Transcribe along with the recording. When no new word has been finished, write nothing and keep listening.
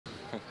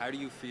how do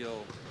you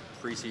feel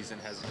preseason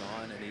has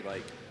gone? Any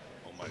like,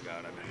 oh my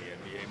God, I'm in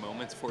the NBA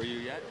moments for you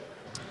yet?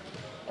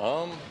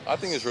 I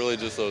think it's really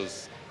just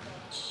those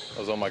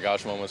oh my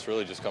gosh moments.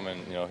 Really, just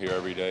coming here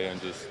every day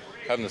and just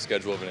having the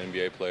schedule of an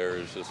NBA player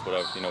is just what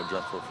I've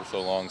dreamt for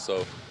so long.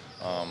 So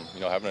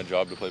having a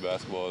job to play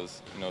basketball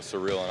is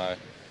surreal, and I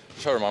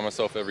just try to remind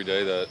myself every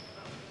day that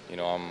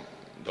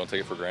don't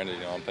take it for granted.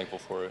 I'm thankful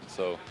for it.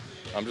 So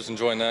I'm just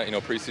enjoying that.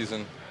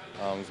 Preseason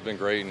it's been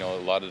great. A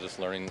lot of just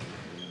learning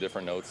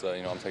different notes that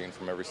I'm taking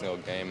from every single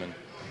game, and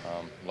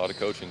a lot of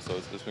coaching. So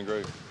it's been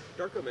great.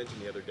 Darko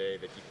mentioned the other day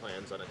that he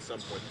plans on at some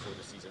point before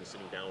the season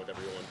sitting down with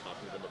everyone,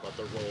 talking to them about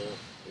their role,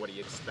 what he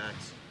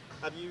expects.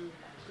 Have you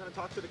kind of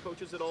talked to the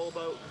coaches at all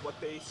about what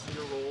they see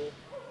your role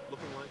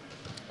looking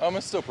like?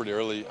 It's still pretty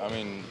early. I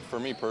mean, for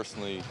me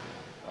personally,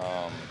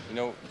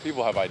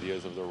 people have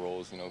ideas of their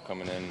roles,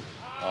 coming in,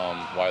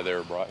 why they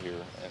were brought here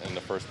in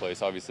the first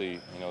place. Obviously,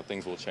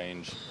 things will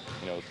change,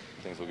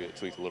 things will get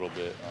tweaked a little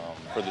bit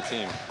for the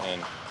team,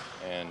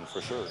 and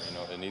for sure,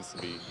 it needs to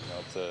be,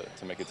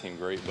 to make a team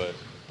great. But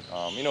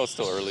it's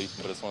still early,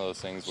 but it's one of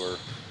those things where,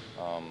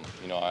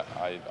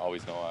 I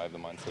always know I have the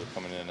mindset of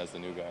coming in as the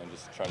new guy and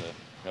just trying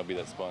to, be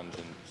that sponge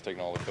and just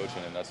taking all the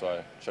coaching, and that's what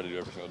I try to do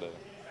every single day.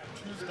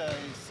 Tuesday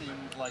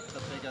seemed like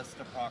the biggest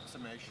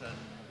approximation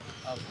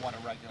of what a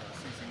regular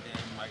season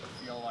game might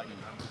feel like in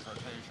terms of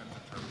rotations,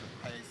 in terms of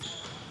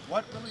pace.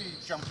 What really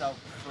jumped out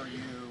for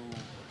you?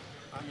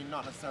 I mean,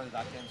 not necessarily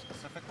that game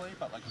specifically,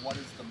 but like, what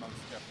is the most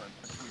different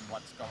between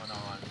what's going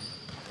on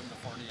in the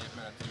 48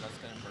 minutes in this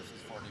game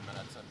versus 40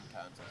 minutes in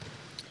Kansas?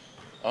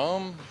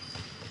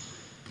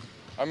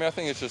 I mean, I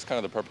think it's just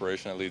kind of the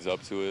preparation that leads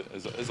up to it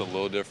is a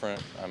little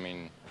different. I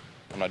mean,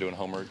 I'm not doing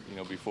homework,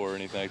 before or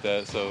anything like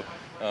that. So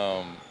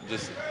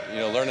just,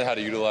 learning how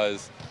to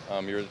utilize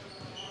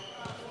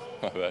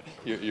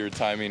your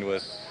timing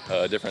with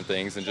different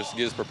things, and just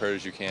get as prepared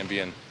as you can be,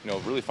 and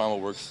really find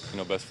what works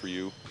best for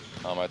you.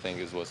 I think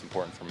is what's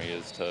important for me,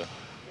 is to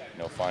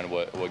find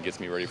what gets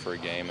me ready for a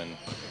game, and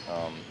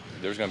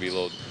there's going to be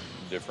little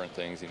different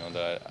things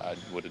that I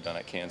would have done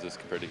at Kansas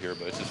compared to here,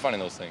 but it's just finding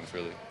those things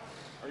really.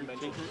 Are you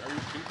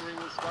tinkering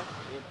with stuff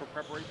for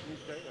preparation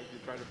each day? Like,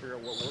 you're trying to figure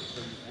out what works,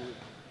 so you're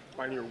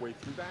finding your way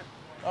through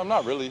that?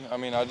 Not really. I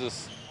mean,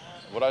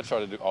 what I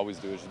try to always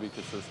do is just be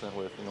consistent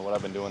with what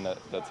I've been doing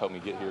that's helped me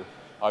get here.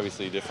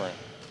 Obviously, different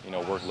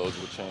workloads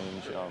will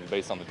change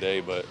based on the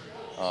day, but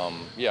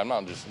I'm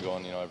not just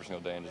going every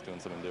single day and just doing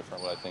something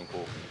different. What I think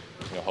will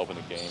help in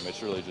the game.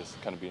 It's really just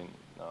kind of being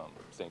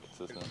staying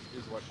consistent.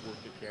 Is what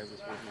worked at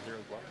Kansas working here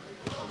as well?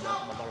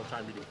 The amount of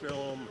time you do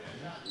film,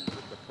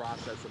 the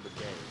process of the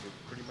game, is it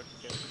pretty much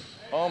the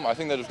same? I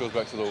think that just goes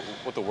back to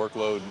what the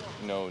workload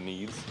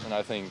needs, and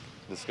I think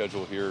the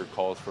schedule here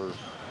calls for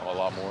a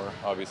lot more.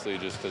 Obviously,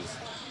 just because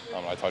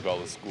I talked about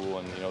with school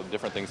and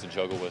different things to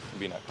juggle with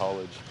being at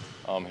college.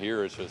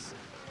 Here it's just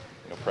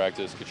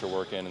practice, get your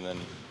work in, and then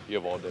you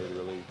have all day to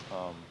really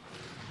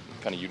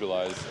kind of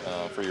utilize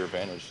for your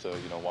advantage to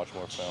watch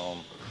more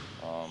film,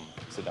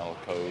 sit down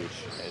with coach,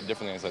 and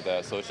different things like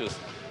that. So it's just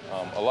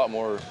a lot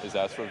more is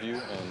asked of you,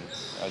 and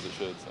as it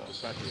should. So.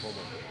 It's not your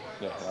homework.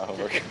 Yeah, not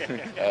homework.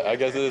 I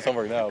guess it is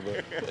homework now,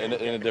 but in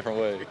a different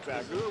way.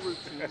 Exactly. Is there a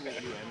routine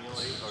that you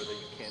emulate or that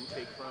you can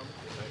take from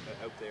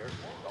out there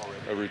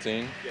already? A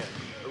routine? Yeah,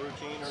 a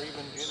routine, or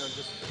even just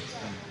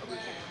a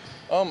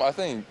routine. I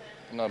think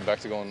back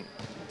to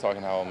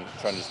talking how I'm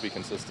trying to just be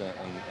consistent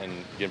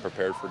and getting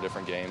prepared for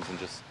different games, and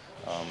just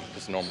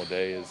a normal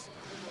day is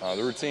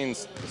the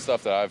routines, the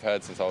stuff that I've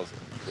had since I was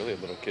really a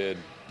little kid.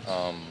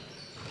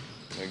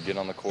 Getting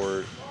on the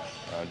court,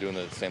 doing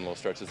the same little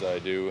stretches that I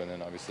do, and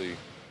then obviously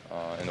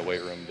in the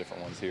weight room,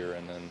 different ones here,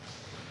 and then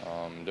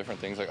different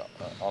things like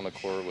on the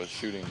court with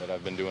shooting that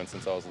I've been doing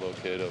since I was a little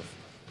kid. Of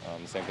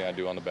the same thing I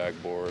do on the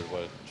backboard,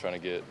 trying to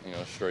get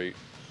straight,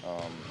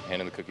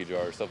 hand in the cookie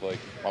jar, stuff like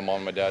my mom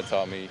and my dad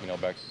taught me,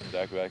 back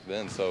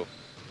then. So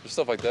just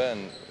stuff like that,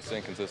 and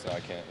staying consistent.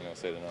 I can't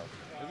say it enough.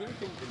 Has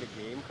anything in the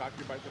game caught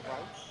you by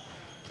surprise?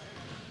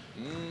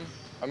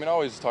 I mean, I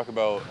always talk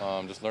about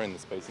just learning the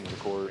spacing of the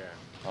court.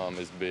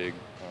 Is big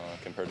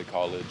compared to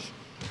college.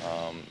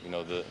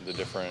 The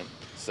different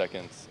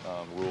seconds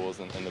rules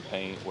in the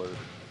paint, where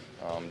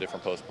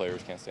different post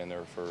players can't stand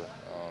there for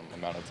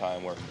amount of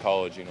time, where in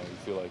college, you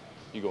feel like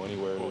you go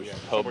anywhere and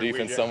help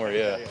defense somewhere.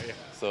 Yeah.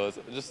 So it's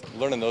just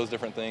learning those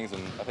different things,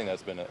 and I think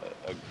that's been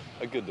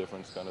a good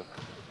difference, kind of.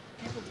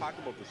 People talk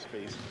about the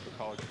space, the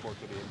college court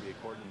to the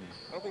NBA court, and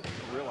I don't think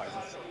people realize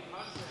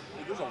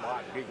there's a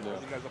lot bigger.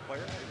 Yeah. As a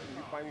player,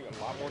 you're finding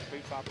a lot more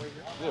space to operate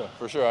here? Yeah,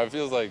 for sure. It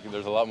feels like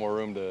there's a lot more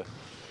room to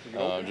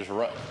just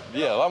run.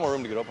 Yeah, a lot more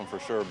room to get open for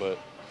sure, but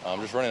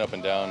just running up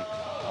and down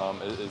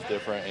is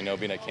different.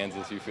 Being at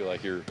Kansas, you feel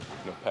like you're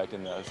packed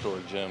in that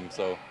historic gym.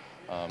 So,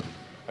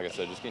 like I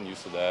said, just getting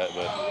used to that.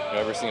 But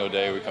every single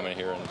day we come in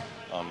here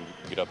and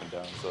get up and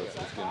down, so it's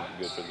getting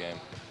good for the game.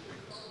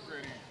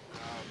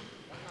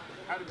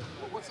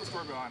 What's the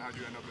story behind how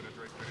you end up in a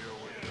Drake video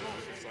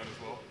with your son as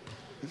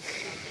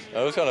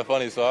well? It was kind of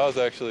funny. So I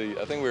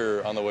think we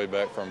were on the way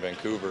back from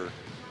Vancouver,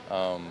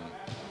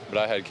 but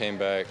I had came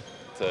back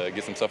to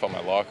get some stuff out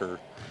my locker.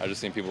 I just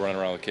seen people running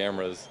around with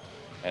cameras,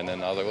 and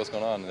then I was like, "What's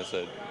going on?" And they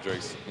said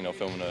Drake's,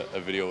 filming a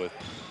video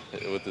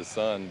with his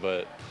son.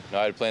 But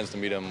I had plans to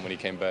meet him when he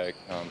came back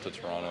to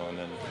Toronto, and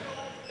then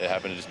it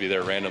happened to just be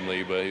there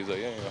randomly. But he was like,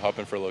 "Yeah, hop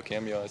in for a little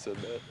cameo." I said,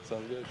 "That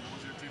sounds good." What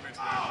was your teammates'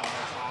 reaction when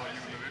they saw you in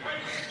the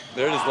video?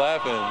 They're just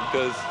laughing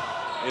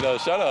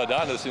because, shout out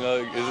Adonis,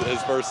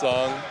 his first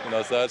song,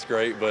 so that's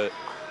great. But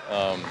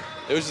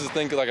it was just a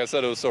thing, like I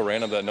said, it was so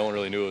random that no one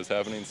really knew what was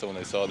happening. So when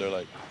they saw it, they're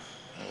like,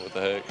 oh, what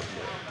the heck?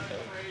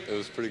 But, it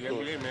was pretty cool.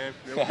 NBA, man.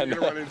 You're gonna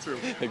run into.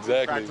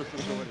 Exactly.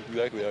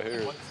 Exactly, I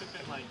hear it. What's it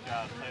been like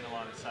playing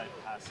alongside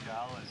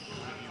Pascal, and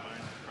what have you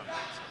learned from him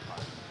so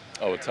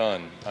far? Oh, a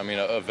ton. I mean,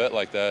 a vet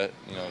like that,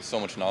 so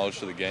much knowledge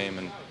to the game,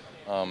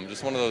 and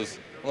just one of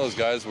those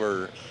guys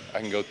where I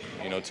can go,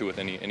 to with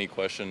any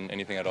question,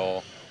 anything at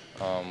all.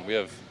 We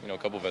have, a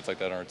couple vets like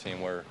that on our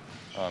team where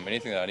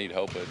anything that I need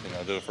help with,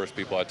 they're the first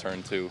people I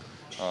turn to,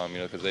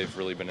 because they've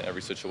really been in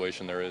every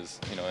situation there is,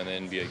 in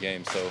an NBA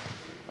game. So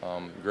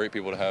great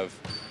people to have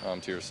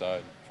to your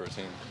side for a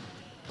team.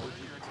 What are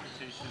your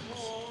expectations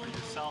for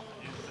yourself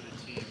and for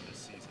the team this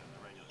season,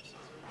 the regular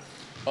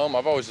season?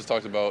 I've always just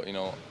talked about,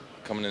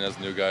 coming in as a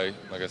new guy,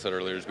 like I said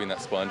earlier, just being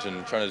that sponge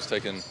and trying to just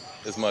take in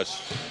as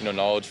much,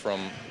 knowledge from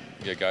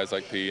guys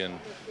like P and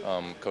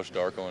Coach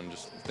Darko and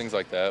just things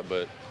like that.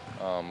 But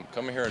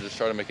coming here and just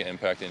try to make an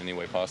impact in any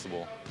way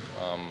possible.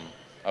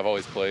 I've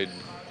always played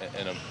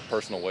in a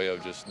personal way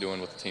of just doing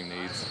what the team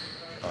needs,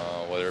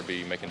 whether it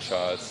be making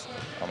shots.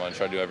 I'm going to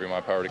try to do every in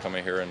my power to come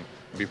in here and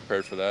be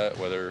prepared for that,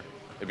 whether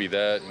it be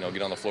that,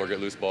 get on the floor, get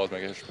loose balls,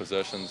 make extra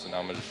possessions, and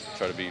I'm going to just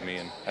try to be me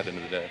at the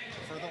end of the day.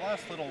 For the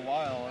last little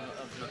while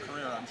of your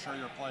career, I'm sure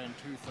you're playing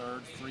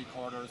 2/3,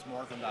 3/4,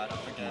 more than that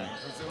of the game.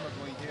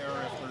 Presumably here,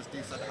 if there's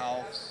decent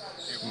health,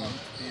 it won't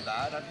be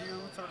that. Have you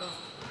sort of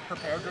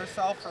prepared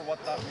yourself for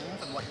what that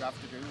means and what you have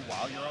to do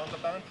while you're on the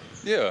bench?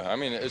 Yeah, I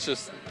mean, it's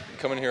just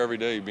coming here every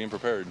day, being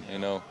prepared.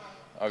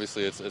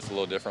 Obviously it's a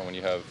little different when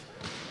you have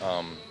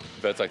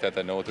vets like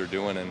that know what they're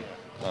doing, and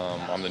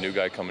I'm the new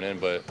guy coming in,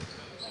 but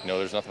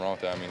there's nothing wrong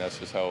with that. I mean, that's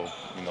just how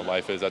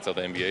life is. That's how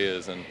the NBA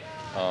is, and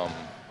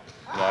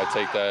I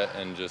take that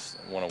and just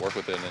want to work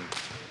with it. And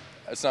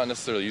it's not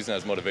necessarily using it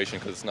as motivation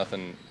because it's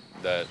nothing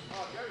that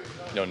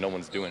no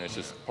one's doing. It's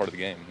just part of the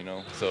game,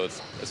 So it's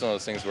one of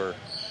those things where,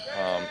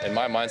 in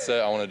my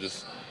mindset, I want to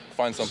just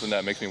find something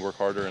that makes me work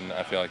harder, and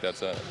I feel like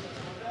that's it.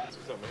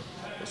 What's up, man?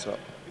 What's up?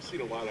 You've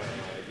seen a lot of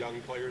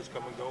young players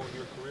come and go in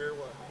your career.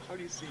 How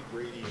do you see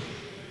Gradey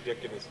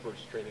Dick in his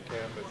first training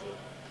camp as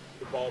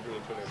evolving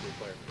into an NBA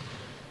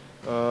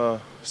player?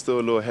 Still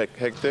a little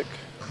hectic,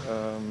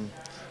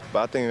 but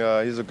I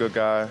think he's a good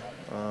guy,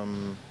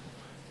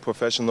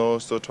 professional,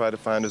 still try to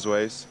find his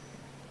ways.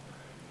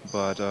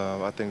 But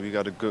I think we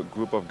got a good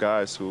group of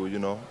guys who,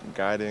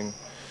 guiding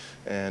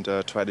and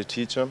try to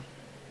teach him.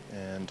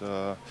 And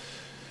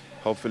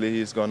hopefully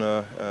he's going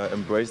to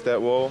embrace that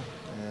role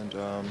and,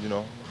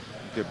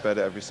 get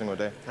better every single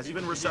day. Has he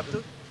been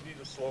receptive? You need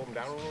to slow him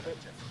down a little bit?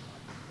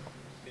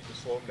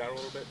 Slow him down a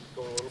little bit,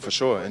 go a little bit? For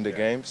sure, in the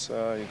games,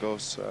 he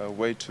goes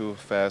way too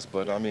fast.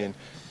 But I mean,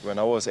 when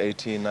I was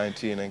 18,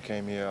 19 and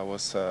came here, I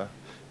was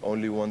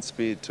only one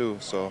speed too.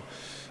 So,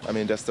 I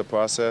mean, that's the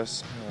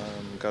process.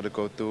 Got to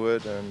go through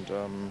it,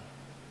 and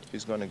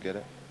he's going to get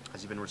it.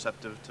 Has he been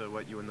receptive to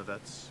what you and the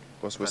vets?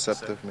 What's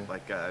receptive mean?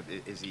 Like,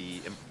 is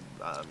he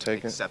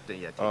taking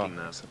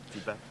the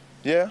feedback?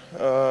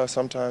 Yeah,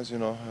 sometimes,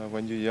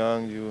 when you're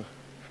young,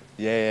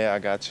 I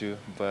got you.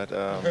 But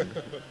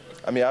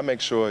I mean, I make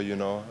sure,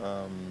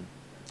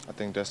 I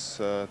think that's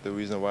the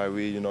reason why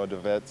we, the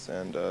vets,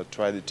 and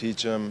try to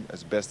teach them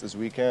as best as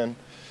we can.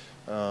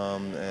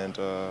 And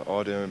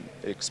all the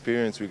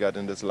experience we got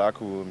in this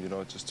locker room,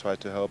 just try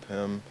to help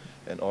him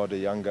and all the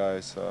young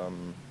guys,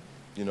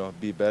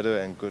 be better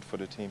and good for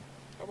the team.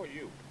 How about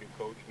you? New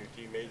coach, new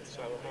teammates.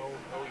 How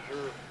was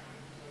your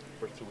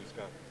first 2 weeks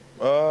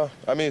gone?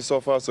 I mean,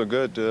 so far so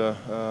good.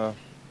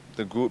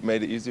 The group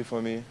made it easy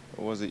for me. It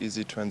was an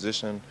easy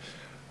transition.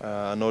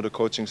 I know the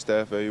coaching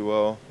staff very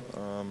well,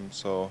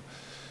 so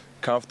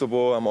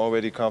comfortable. I'm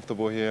already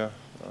comfortable here.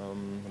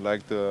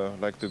 Like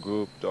the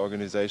group, the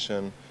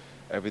organization,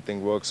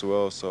 everything works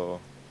well.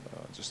 So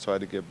just try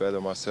to get better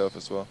myself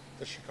as well.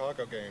 The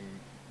Chicago game,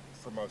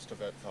 for most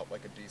of it, felt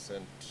like a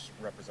decent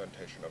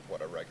representation of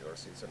what a regular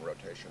season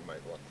rotation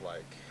might look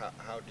like.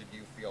 How did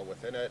you feel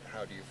within it?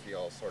 How do you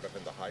feel sort of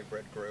in the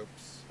hybrid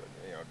groups?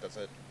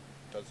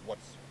 Does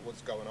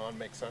what's going on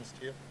make sense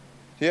to you?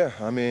 Yeah,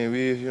 I mean,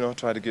 we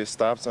try to get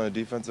stops on the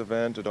defensive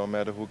end. It don't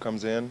matter who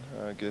comes in,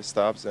 get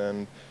stops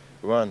and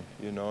run,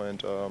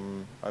 And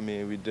I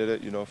mean, we did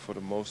it, for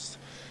the most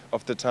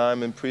of the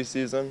time in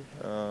preseason.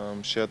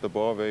 Shared the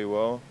ball very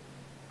well,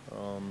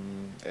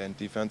 and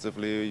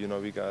defensively,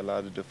 we got a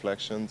lot of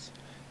deflections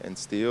and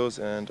steals,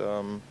 and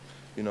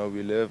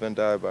we live and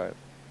die by it.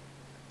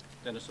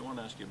 Dennis, I want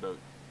to ask you about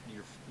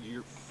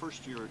your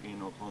first year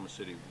in Oklahoma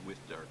City with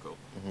Darko.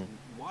 Mm-hmm.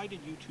 Why did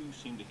you two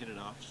seem to hit it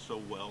off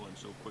so well and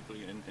so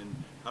quickly, and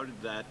how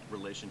did that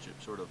relationship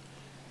sort of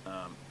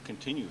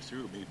continue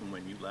through even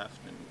when you left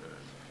and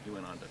you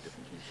went on to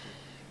different teams too?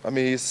 I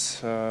mean, he's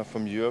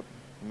from Europe,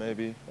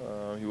 maybe.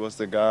 He was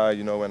the guy,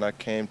 you know, when I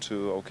came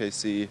to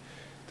OKC,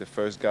 the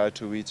first guy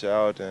to reach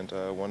out and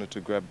wanted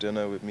to grab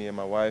dinner with me and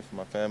my wife,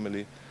 my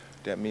family.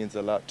 That means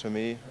a lot to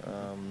me.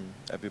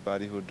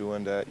 Everybody who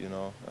doing that, you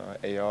know,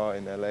 AR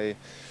in LA,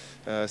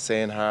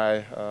 saying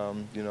hi,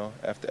 you know,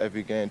 after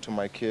every game to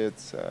my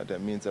kids,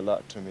 that means a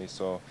lot to me.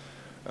 So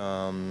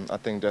I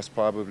think that's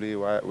probably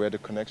where the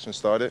connection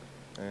started.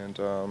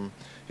 And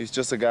he's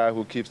just a guy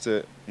who keeps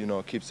it, you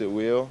know, keeps it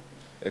real,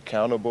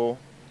 accountable,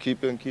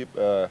 keeping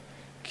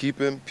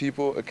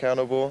people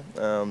accountable,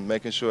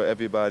 making sure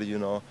everybody, you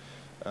know,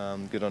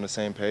 get on the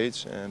same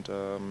page. And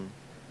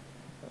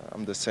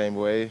I'm the same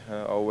way,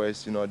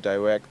 always, you know,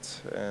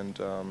 direct, and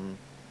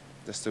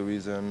that's the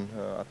reason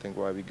I think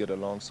why we get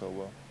along so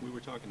well. We were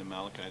talking to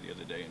Malachi the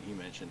other day, and he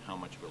mentioned how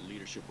much of a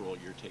leadership role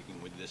you're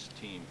taking with this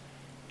team.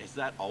 Has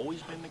that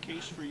always been the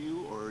case for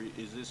you, or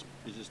is this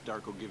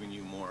Darko giving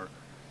you more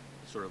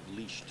sort of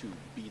leash to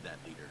be that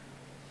leader?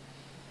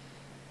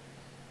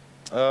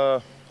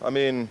 I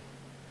mean,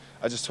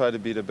 I just try to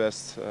be the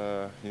best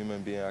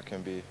human being I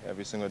can be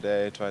every single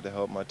day. Try to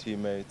help my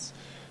teammates.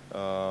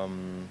 I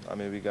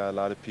mean, we got a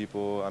lot of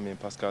people. I mean,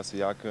 Pascal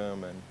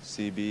Siakam and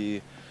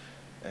CB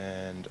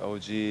and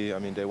OG. I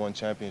mean, they won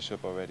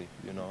championship already.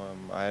 You know,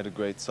 I had a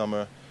great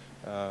summer,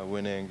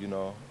 winning, you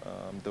know,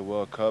 the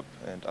World Cup.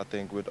 And I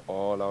think with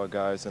all our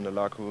guys in the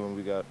locker room,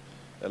 we got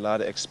a lot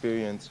of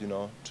experience, you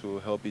know, to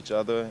help each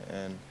other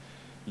and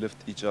lift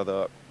each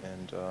other up.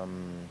 And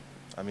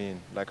I mean,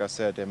 like I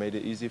said, they made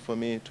it easy for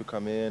me to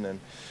come in and,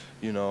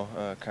 you know,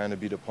 kind of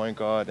be the point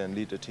guard and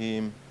lead the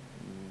team.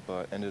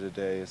 But end of the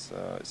day, it's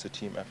a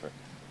team effort.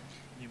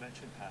 You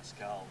mentioned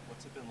Pascal.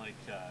 What's it been like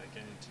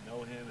getting to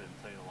know him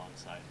and playing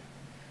alongside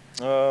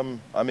him?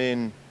 I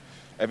mean,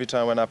 every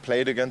time when I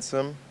played against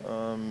him,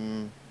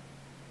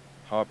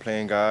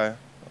 hard-playing guy,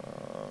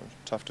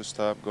 tough to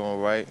stop, going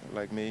right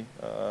like me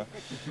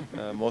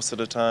most of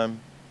the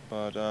time.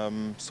 But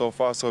so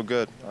far, so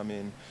good. I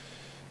mean,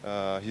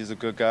 he's a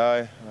good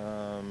guy.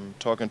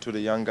 Talking to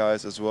the young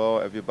guys as well,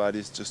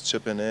 everybody's just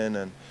chipping in.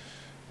 And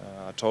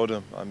I told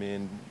him, I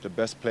mean, the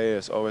best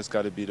players always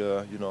got to be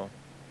the, you know,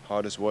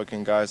 hardest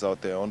working guys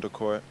out there on the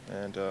court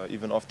and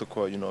even off the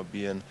court, you know,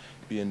 being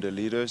the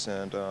leaders,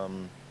 and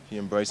he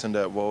embracing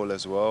that role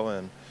as well.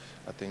 And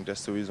I think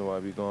that's the reason why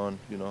we're going,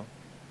 you know,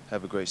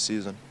 have a great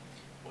season.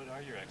 What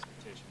are your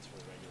expectations for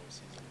the regular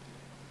season?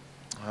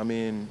 I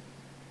mean,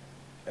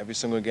 every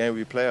single game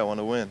we play, I want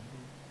to win.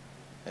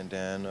 And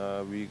then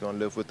we're going to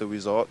live with the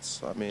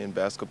results. I mean,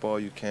 basketball,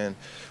 you can't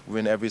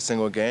win every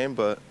single game,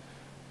 but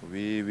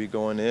we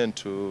going in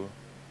to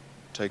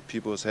take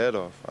people's head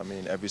off. I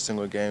mean, every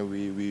single game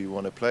we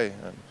want to play.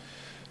 And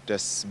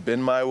that's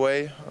been my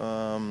way.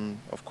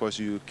 Of course,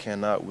 you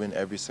cannot win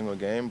every single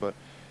game, but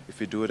if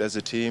you do it as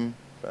a team,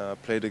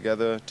 play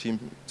together,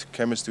 team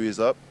chemistry is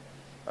up,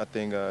 I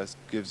think it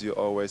gives you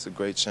always a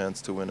great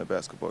chance to win a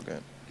basketball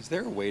game. Is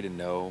there a way to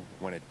know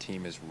when a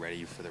team is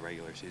ready for the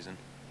regular season?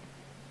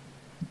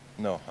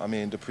 No, I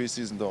mean, the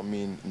preseason don't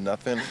mean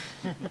nothing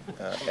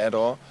at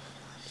all.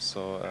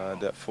 So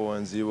that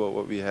 4-0,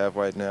 what we have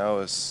right now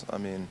is, I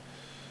mean,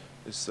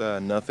 it's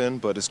nothing,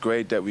 but it's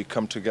great that we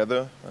come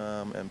together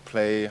and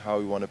play how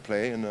we want to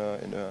play in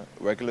a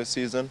regular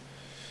season.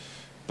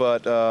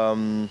 But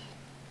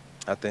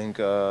I think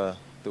the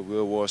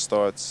real war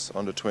starts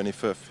on the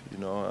 25th, you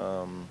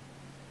know,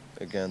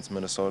 against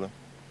Minnesota.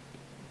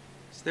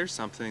 Is there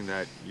something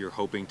that you're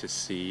hoping to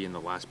see in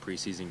the last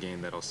preseason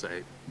game that'll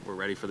say, we're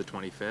ready for the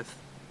 25th?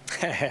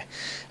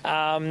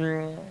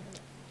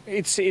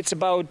 It's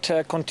about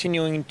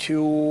continuing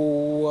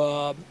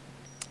to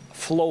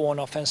flow on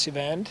offensive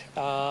end.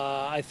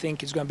 I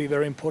think it's going to be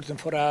very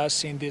important for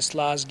us in this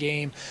last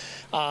game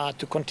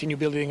to continue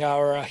building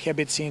our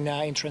habits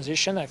in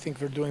transition. I think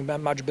we're doing a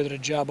much better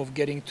job of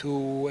getting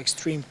to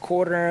extreme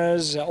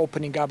corners,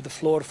 opening up the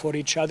floor for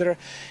each other.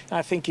 And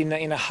I think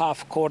in a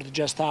half court,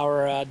 just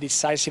our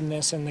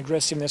decisiveness and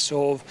aggressiveness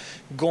of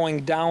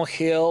going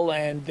downhill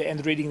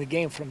and reading the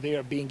game from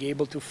there, being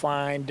able to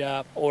find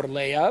or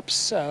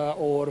layups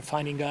or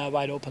finding a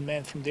wide open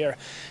man from there.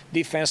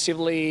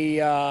 Defensively,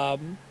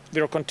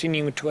 we're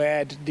continuing to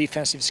add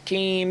defensive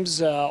schemes.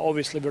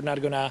 Obviously, we're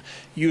not going to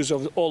use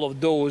all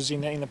of those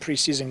in the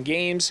preseason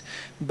games,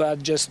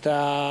 but just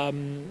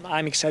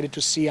I'm excited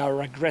to see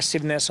our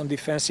aggressiveness on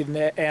defensive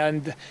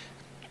and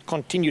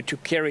continue to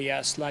carry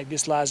us. Like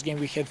this last game,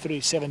 we had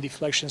 37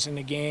 deflections in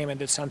the game, and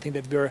that's something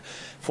that we're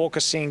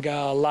focusing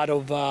a lot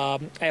of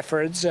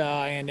efforts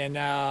and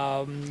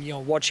you know,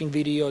 watching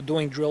video,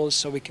 doing drills,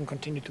 so we can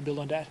continue to build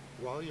on that.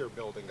 While you're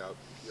building up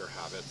your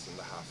habits in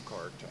the half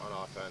court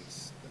on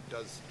offense,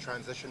 does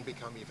transition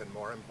become even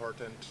more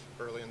important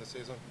early in the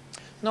season?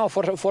 No,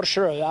 for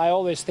sure. I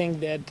always think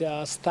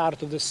that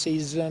start of the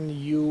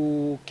season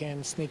you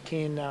can sneak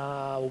in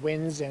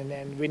wins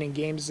and winning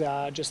games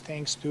just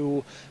thanks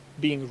to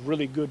being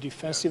really good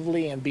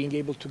defensively and being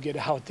able to get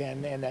out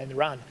and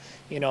run.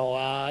 You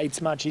know,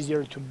 it's much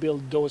easier to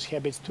build those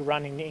habits to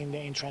run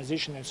in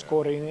transition and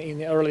score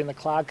in early in the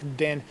clock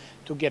than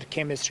to to get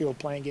chemistry or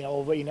playing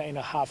in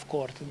a half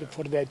court.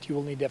 For that, you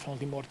will need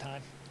definitely more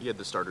time. You had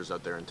the starters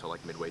out there until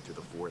like midway through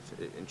the fourth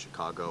in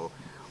Chicago.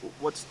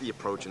 What's the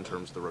approach in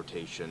terms of the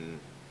rotation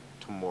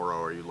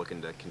tomorrow? Are you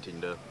looking to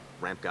continue to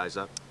ramp guys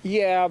up?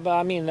 Yeah, but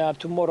I mean,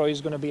 tomorrow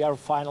is going to be our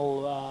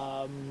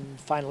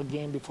final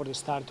game before the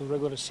start of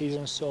regular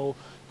season. So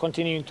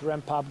continuing to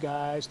ramp up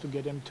guys to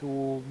get them to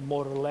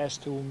more or less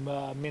to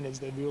minutes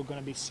that we're going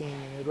to be seeing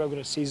in the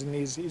regular season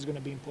is going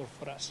to be important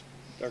for us.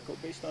 Darko,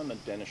 based on the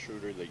Dennis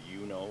Schroder that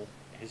you know,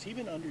 has he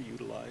been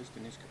underutilized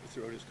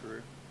throughout his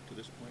career to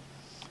this point?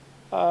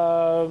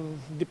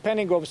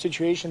 Depending on the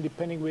situation,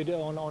 depending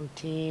on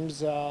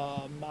teams,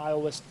 I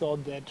always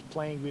thought that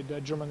playing with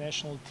the German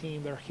national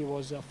team where he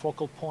was a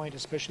focal point,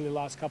 especially the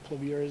last couple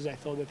of years, I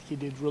thought that he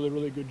did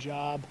really good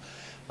job.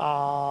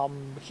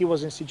 He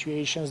was in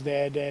situations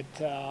that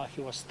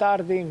he was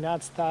starting,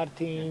 not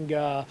starting,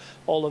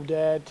 all of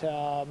that.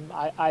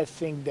 I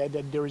think that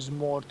there is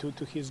more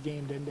to his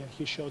game than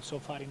he showed so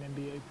far in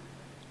NBA.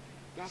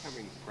 Not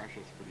having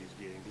Precious for these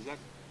games, has that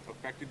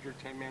affected your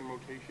 10-man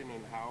rotation,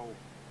 and how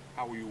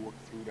will you work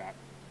through that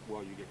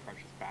while you get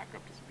Precious back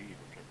up to speed,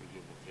 which I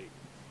presume will take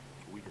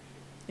a week or two?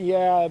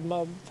 Yeah,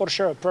 for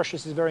sure.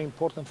 Precious is very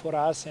important for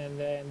us and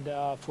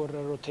for the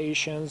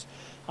rotations.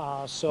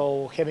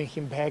 So having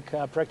him back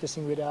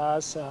practicing with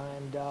us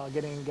and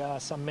getting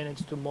some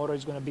minutes tomorrow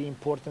is going to be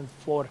important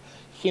for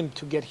him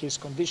to get his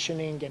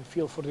conditioning and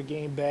feel for the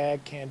game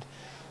back. And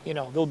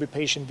we'll be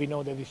patient. We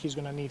know that he's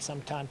going to need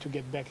some time to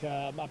get back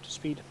up to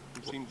speed.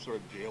 We've seen sort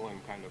of Jalen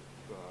kind of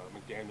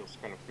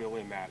McDaniels kind of fill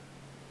in that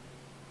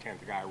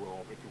 10th guy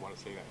role, if you want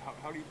to say that.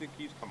 How do you think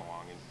he's come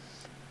along and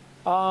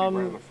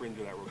right on the fringe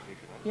of that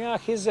rotation? Yeah,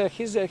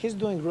 he's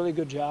doing a really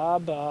good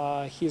job.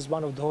 He's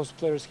one of those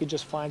players. He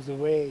just finds the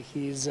way.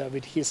 He's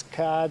with his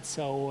cuts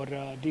or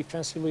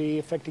defensively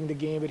affecting the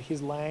game with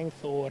his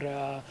length or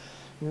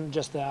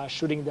just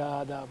shooting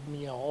the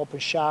open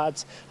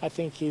shots. I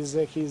think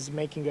he's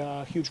making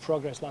a huge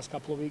progress last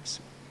couple of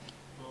weeks.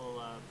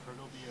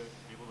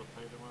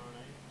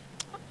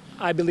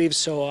 I believe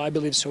so.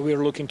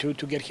 We're looking to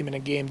get him in a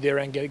game there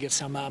and get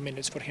some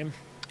minutes for him.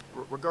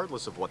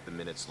 Regardless of what the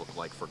minutes look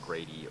like for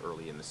Gradey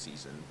early in the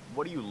season,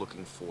 what are you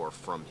looking for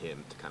from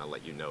him to kind of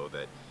let you know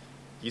that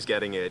he's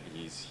getting it,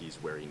 he's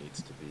where he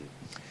needs to be?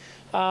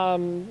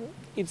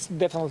 It's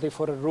definitely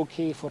for a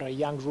rookie, for a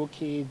young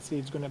rookie.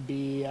 It's going to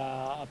be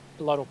a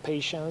lot of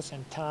patience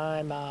and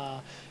time.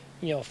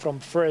 From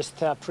first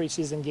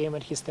preseason game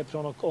when he stepped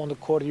on the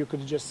court, you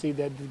could just see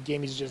that the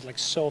game is just like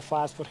so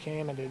fast for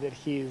him and that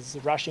he's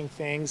rushing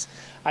things.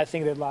 I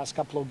think that last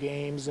couple of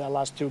games,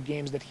 last 2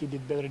 games, that he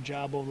did better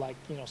job of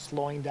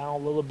slowing down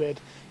a little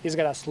bit. He's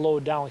got to slow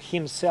down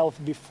himself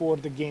before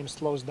the game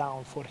slows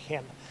down for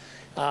him.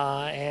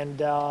 And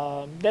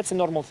that's a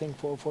normal thing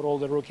for all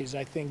the rookies.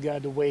 I think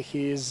the way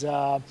he's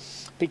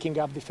picking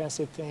up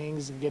defensive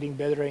things, getting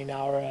better in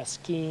our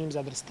schemes,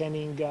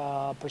 understanding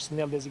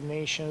personnel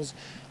designations,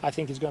 I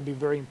think is going to be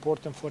very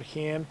important for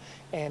him.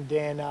 And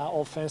then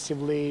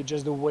offensively,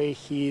 just the way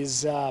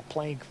he's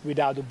playing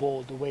without the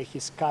ball, the way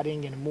he's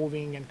cutting and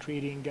moving and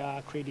creating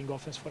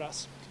offense for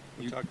us.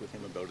 You talked with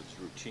him about his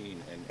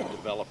routine and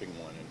developing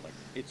one, and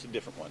it's a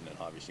different one than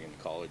obviously in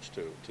college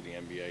to the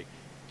NBA.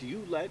 Do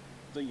you let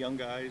the young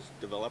guys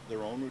develop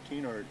their own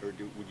routine, or would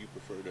you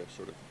prefer to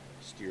sort of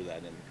steer that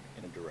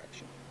in a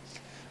direction?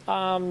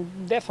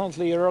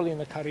 Definitely early in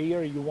the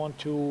career, you want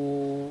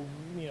to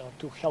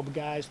help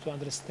guys to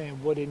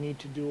understand what they need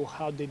to do,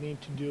 how they need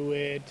to do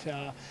it.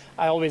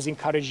 I always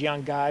encourage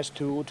young guys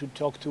to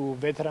talk to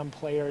veteran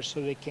players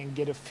so they can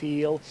get a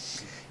feel.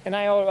 And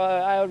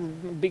I'm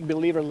a big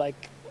believer,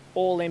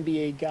 all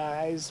NBA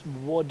guys,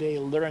 what they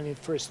learn in the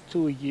first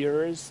 2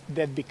 years,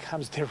 that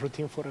becomes their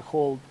routine for a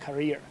whole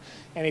career.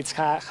 And it's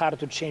hard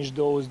to change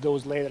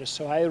those later.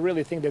 So I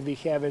really think that we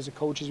have, as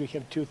coaches, we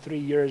have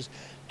 2-3 years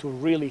to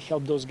really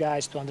help those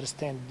guys to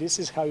understand this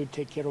is how you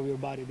take care of your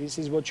body. This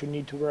is what you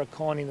need to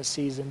work on in the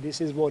season. This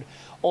is what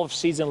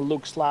off-season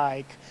looks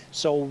like.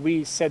 So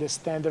we set a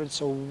standard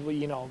so,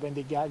 when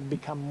they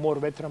become more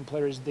veteran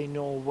players, they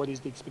know what is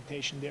the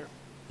expectation there.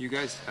 You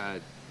guys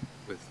had,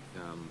 with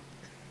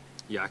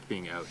Yak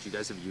being out, you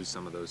guys have used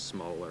some of those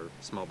small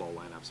ball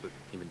lineups with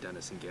even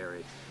Dennis and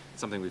Gary. It's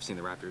something we've seen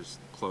the Raptors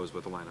close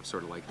with a lineup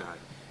sort of like that.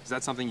 Is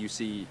that something you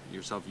see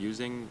yourself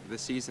using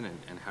this season,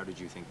 and how did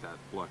you think that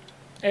looked?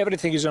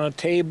 Everything is on the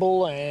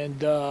table,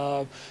 and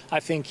I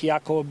think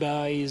Jakob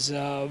is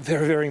a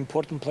very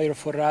important player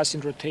for us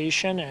in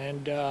rotation,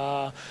 and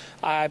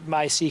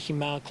I see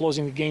him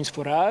closing the games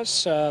for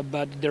us,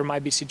 but there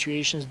might be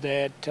situations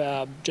that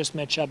just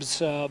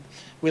matchups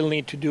will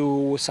need to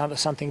do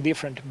something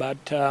different. But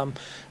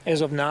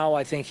as of now,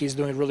 I think he's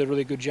doing a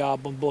really good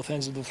job on both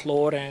ends of the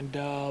floor, and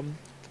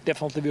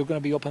definitely we're going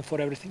to be open for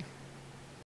everything.